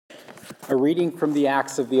A reading from the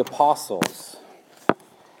Acts of the Apostles.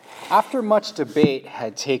 After much debate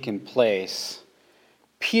had taken place,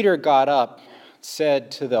 Peter got up and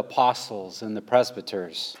said to the apostles and the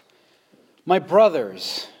presbyters, "My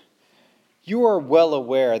brothers, you are well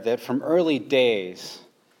aware that from early days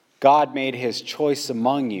God made his choice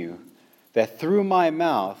among you, that through my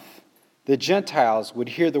mouth the Gentiles would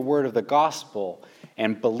hear the word of the gospel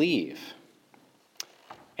and believe.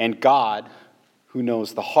 And God, who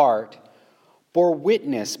knows the heart, bore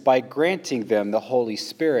witness by granting them the Holy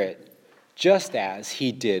Spirit, just as he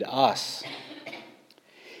did us.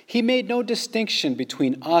 He made no distinction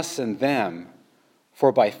between us and them,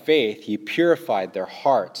 for by faith he purified their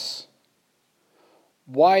hearts.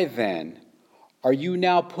 Why then are you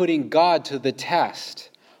now putting God to the test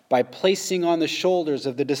by placing on the shoulders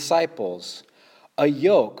of the disciples a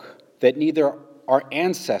yoke that neither our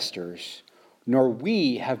ancestors nor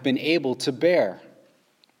we have been able to bear?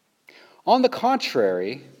 On the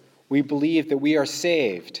contrary, we believe that we are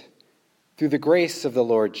saved through the grace of the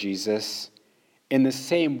Lord Jesus in the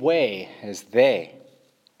same way as they."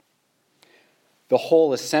 The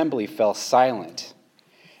whole assembly fell silent,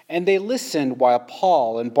 and they listened while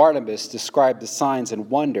Paul and Barnabas described the signs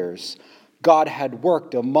and wonders God had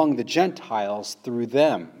worked among the Gentiles through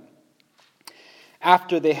them.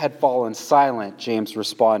 After they had fallen silent, James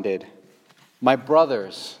responded, "My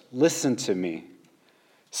brothers, listen to me.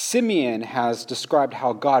 Simeon has described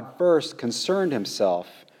how God first concerned himself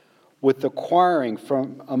with acquiring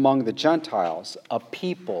from among the Gentiles a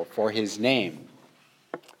people for his name.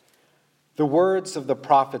 The words of the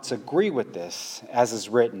prophets agree with this, as is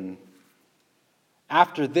written,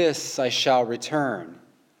 'After this I shall return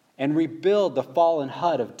and rebuild the fallen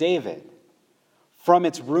hut of David. From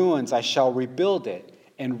its ruins I shall rebuild it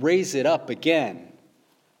and raise it up again,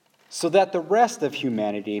 so that the rest of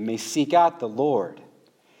humanity may seek out the Lord,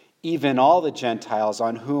 even all the Gentiles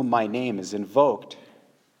on whom my name is invoked.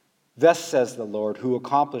 Thus says the Lord, who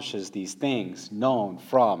accomplishes these things, known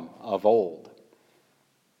from of old.'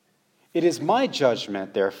 It is my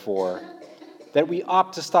judgment, therefore, that we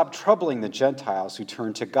ought to stop troubling the Gentiles who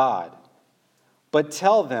turn to God, but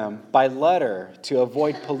tell them by letter to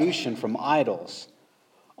avoid pollution from idols,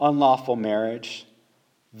 unlawful marriage,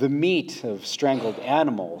 the meat of strangled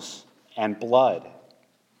animals, and blood.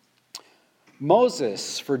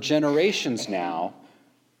 Moses, for generations now,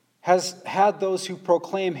 has had those who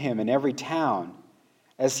proclaim him in every town,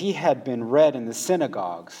 as he had been read in the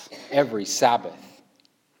synagogues every Sabbath."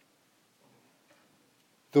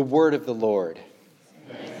 The word of the Lord.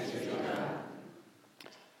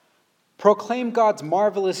 Proclaim God's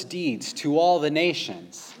marvelous deeds to all the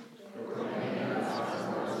nations.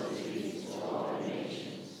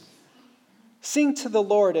 Sing to the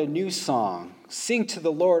Lord a new song. Sing to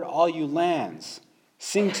the Lord, all you lands.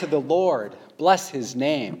 Sing to the Lord, bless his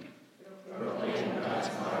name.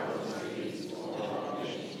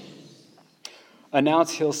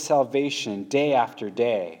 Announce his salvation day after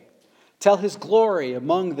day. Tell his glory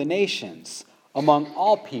among the nations, among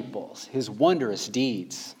all peoples, his wondrous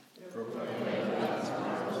deeds.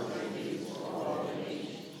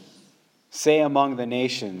 Say among the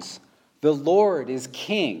nations, the Lord is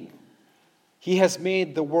king. He has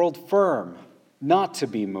made the world firm, not to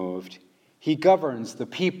be moved. He governs the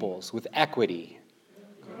peoples with equity.